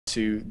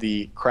to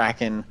the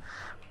Kraken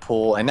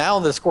pool. And now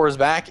the score is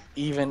back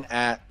even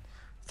at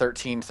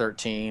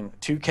 13-13.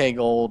 2K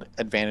gold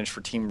advantage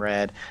for Team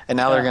Red. And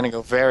now they're going to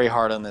go very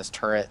hard on this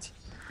turret.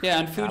 Yeah,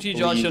 and Fuji,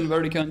 Josh, and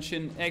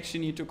Verticon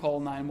actually need to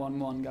call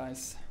 911,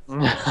 guys.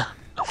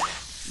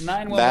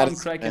 911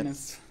 Kraken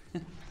is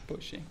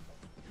pushing.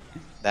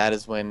 That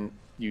is when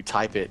you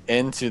type it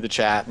into the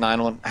chat,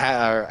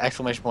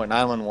 exclamation point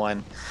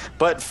 911.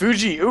 But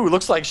Fuji,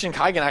 looks like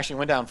Shinkaigen actually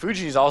went down.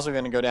 Fuji is also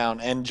going to go down.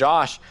 And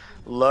Josh,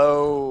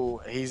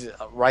 low, he's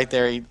right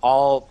there.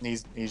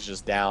 He's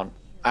just down.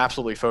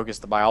 Absolutely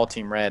focused by all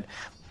Team Red.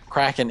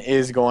 Kraken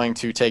is going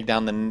to take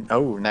down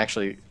and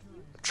actually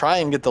try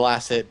and get the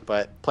last hit,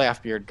 but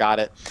Playoff Beard got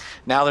it.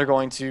 Now they're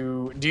going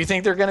to... Do you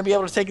think they're going to be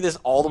able to take this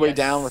all the way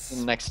down within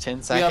the next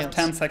 10 seconds? We have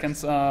 10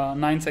 seconds,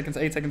 9 seconds,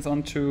 8 seconds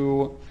on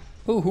to...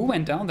 Who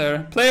went down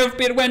there? Playoff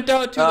Beard went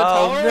down to the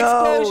tower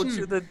explosion!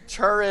 To the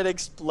turret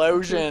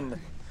explosion.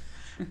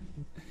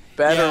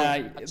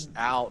 Better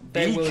out.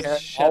 They will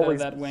shatter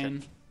that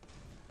Wayne.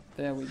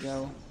 There we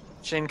go.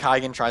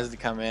 Shinkaigen tries to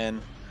come in.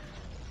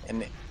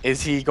 And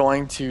is he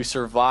going to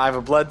survive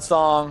a blood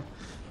song?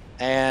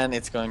 And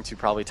it's going to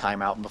probably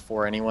time out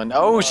before anyone...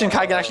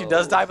 Shinkaigen actually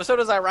does die, but so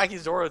does Iraqi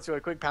Zoro to a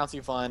quick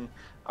Pouncy Fun,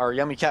 or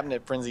Yummy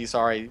Catnip Frenzy,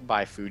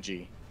 by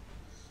Fuji.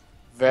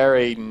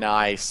 Very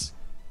nice.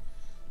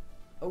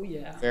 Oh,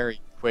 yeah. Very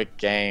quick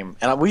game.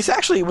 And we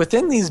actually,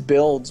 within these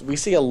builds, we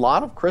see a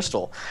lot of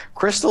Crystal.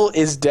 Crystal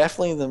is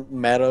definitely the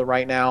meta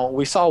right now.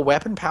 We saw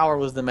Weapon Power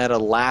was the meta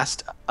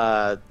last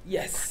update.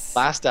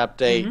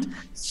 Mm-hmm.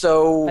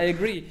 So... I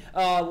agree.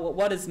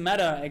 What is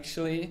meta,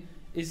 actually,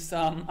 is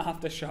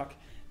Aftershock.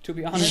 To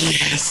be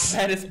honest,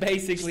 that is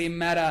basically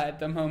meta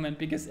at the moment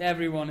because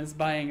everyone is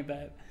buying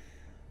that.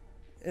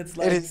 It's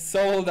like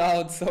sold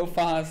out so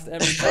fast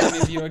every time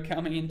if you are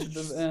coming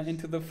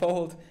into the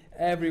fold.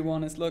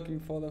 Everyone is looking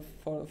for that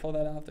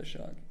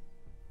Aftershock.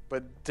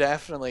 But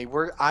definitely,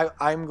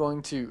 I'm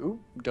going to...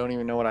 don't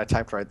even know what I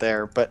typed right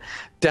there. But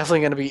definitely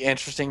going to be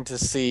interesting to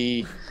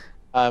see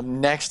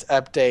next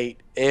update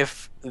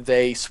if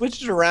they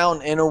switched it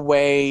around in a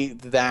way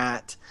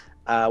that...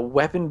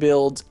 weapon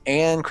builds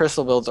and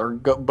crystal builds are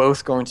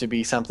both going to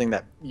be something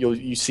that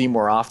you see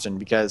more often,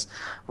 because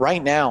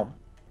right now,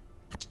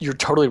 you're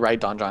totally right,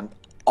 DonJon.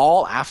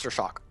 All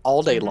Aftershock,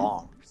 all day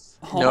long.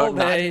 All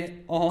day.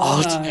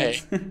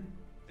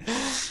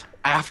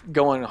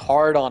 Going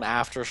hard on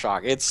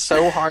Aftershock. It's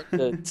so hard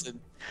to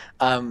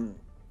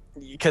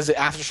because the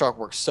Aftershock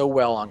works so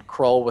well on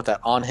Krull with that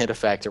on-hit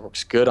effect. It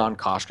works good on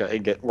Koshka.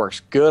 It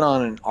works good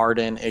on an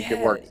Arden. It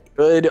works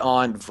good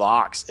on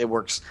Vox. It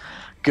works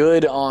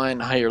good on...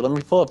 Here, let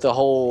me pull up the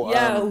whole...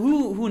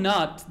 who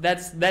not?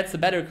 That's a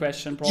better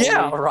question, probably.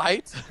 Yeah,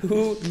 right?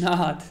 Who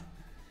not?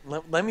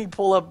 Let me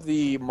pull up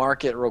the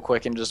market real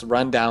quick and just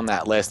run down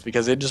that list,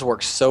 because it just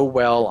works so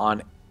well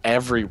on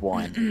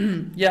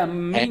everyone.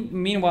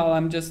 Meanwhile,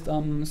 I'm just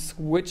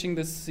switching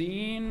the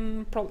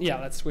scene.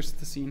 Let's switch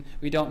the scene.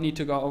 We don't need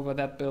to go over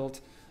that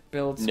builds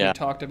we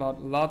talked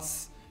about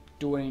lots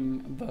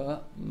during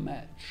the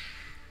match.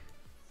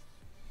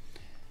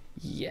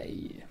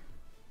 Yay.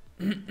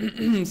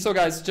 So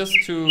guys, just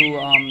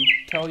to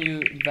tell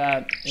you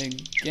that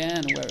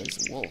again, where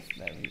is Wolf?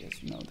 There he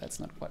is. No, that's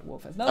not quite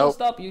Wolf. No,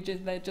 stop!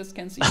 They just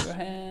can't see your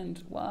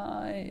hand.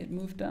 Why? It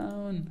moved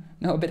down.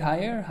 No, a bit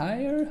higher.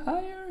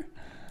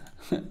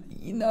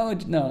 No,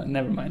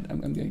 never mind.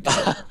 I'm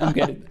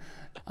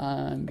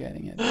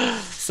getting it.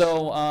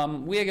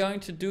 So we are going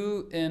to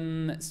do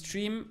in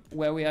stream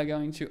where we are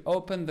going to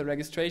open the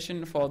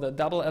registration for the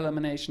double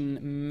elimination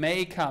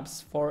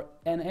makeups for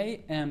NA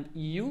and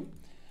EU,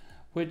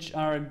 which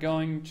are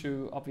going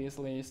to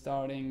obviously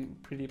starting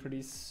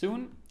pretty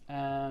soon.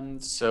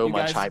 And so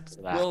much hype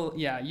for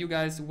that. You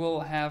guys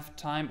will have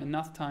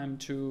enough time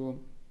to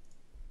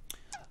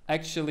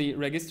actually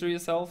register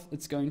yourself.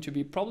 It's going to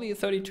be probably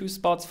 32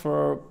 spots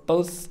for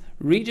both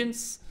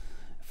regions.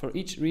 For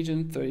each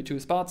region, 32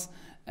 spots.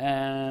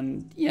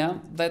 And yeah,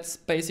 that's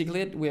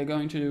basically it. We are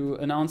going to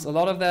announce a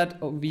lot of that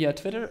via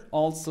Twitter,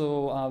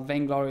 also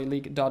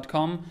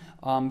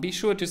vaingloryleague.com. Be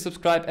sure to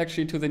subscribe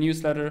actually to the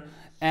newsletter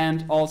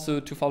and also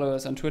to follow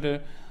us on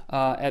Twitter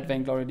at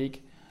VaingloryLeague,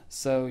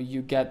 so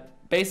you get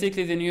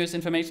basically the newest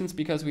informations,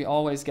 because we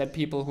always get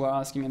people who are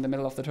asking in the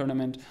middle of the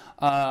tournament,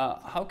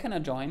 how can I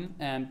join?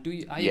 And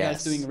are you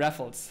guys doing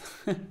raffles?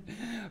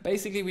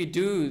 Basically, we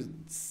do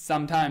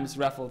sometimes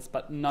raffles,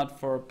 but not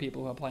for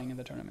people who are playing in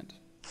the tournament.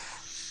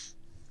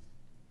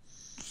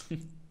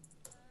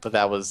 But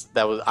that was.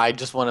 I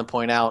just want to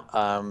point out,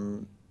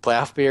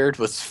 Playoff Beard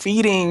was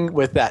feeding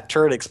with that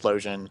turret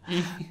explosion.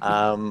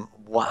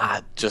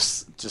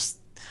 Just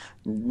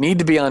need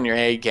to be on your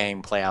A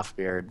game, Playoff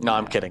Beard. No,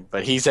 I'm kidding.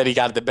 But he said he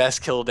got the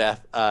best kill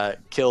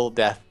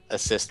death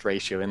assist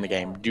ratio in the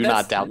game. Do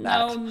not doubt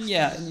that.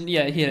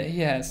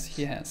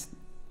 He has.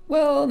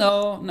 Well,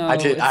 no.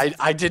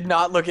 I did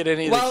not look at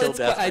any of the kill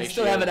death I ratios.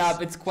 still have it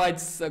up. It's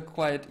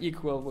quite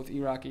equal with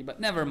Iraqi, but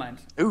never mind.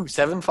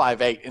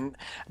 758, and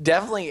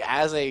definitely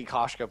as a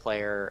Koshka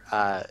player,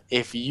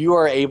 if you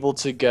are able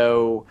to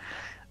go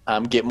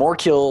get more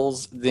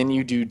kills than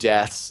you do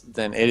deaths,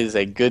 then it is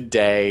a good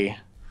day.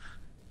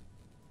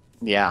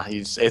 Yeah,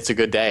 it's a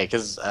good day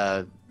because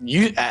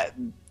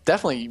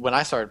definitely when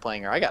I started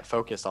playing her, I got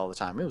focused all the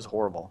time. It was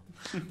horrible,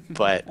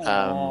 but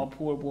Oh,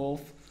 poor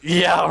wolf.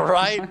 yeah,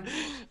 right.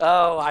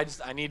 Oh,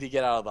 I need to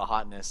get out of the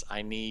hotness.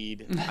 I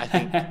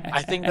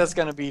think that's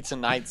gonna be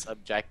tonight's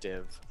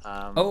objective.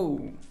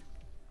 So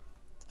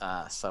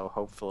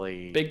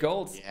hopefully Big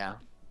goals. Yeah.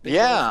 Big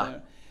goals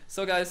there.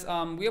 So guys,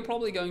 we are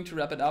probably going to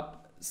wrap it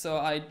up. So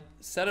I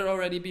said it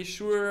already. Be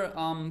sure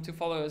to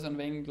follow us on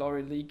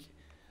Vainglory League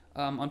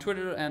on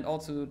Twitter, and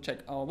also check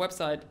our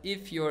website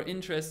if you're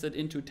interested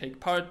in to take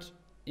part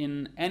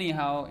in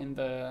anyhow in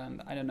the,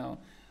 I don't know,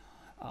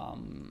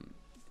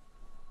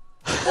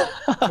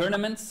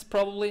 tournaments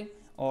probably,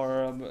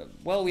 or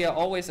well, we are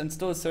always and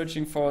still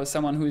searching for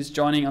someone who is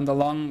joining on the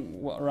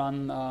long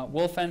run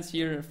Wolfens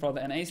here for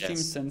the NA stream,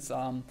 since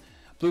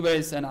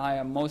bluberryz and I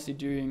are mostly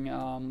doing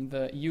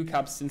the EU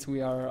Cups, since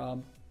we are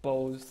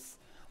both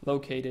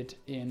located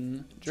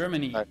in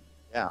Germany.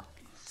 Yeah.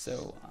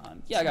 So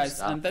yeah, guys,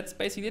 and that's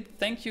basically it.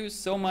 Thank you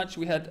so much.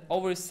 We had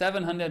over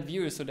 700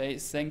 viewers today.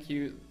 Thank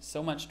you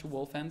so much to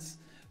Wolfens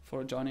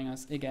for joining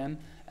us again,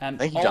 and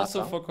thank you, also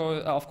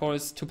of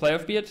course to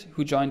PlayerofBeard,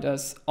 who joined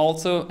us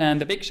also,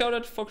 and a big shout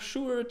out for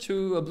sure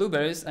to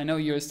bluberryz. I know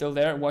you're still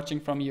there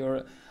watching from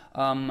your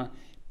I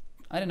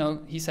don't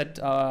know, he said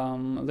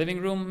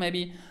living room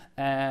maybe,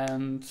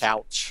 and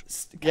couch.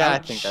 Yeah, I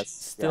think that's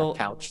still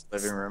couch,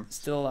 living room.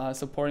 Still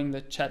supporting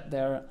the chat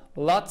there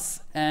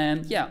lots,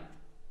 and yeah,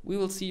 we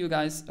will see you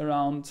guys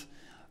around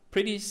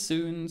pretty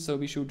soon, so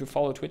be sure to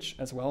follow Twitch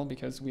as well,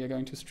 because we are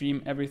going to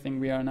stream everything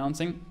we are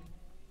announcing.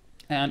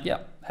 And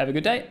yeah, have a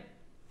good day.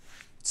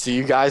 See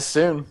you guys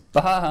soon.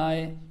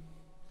 Bye.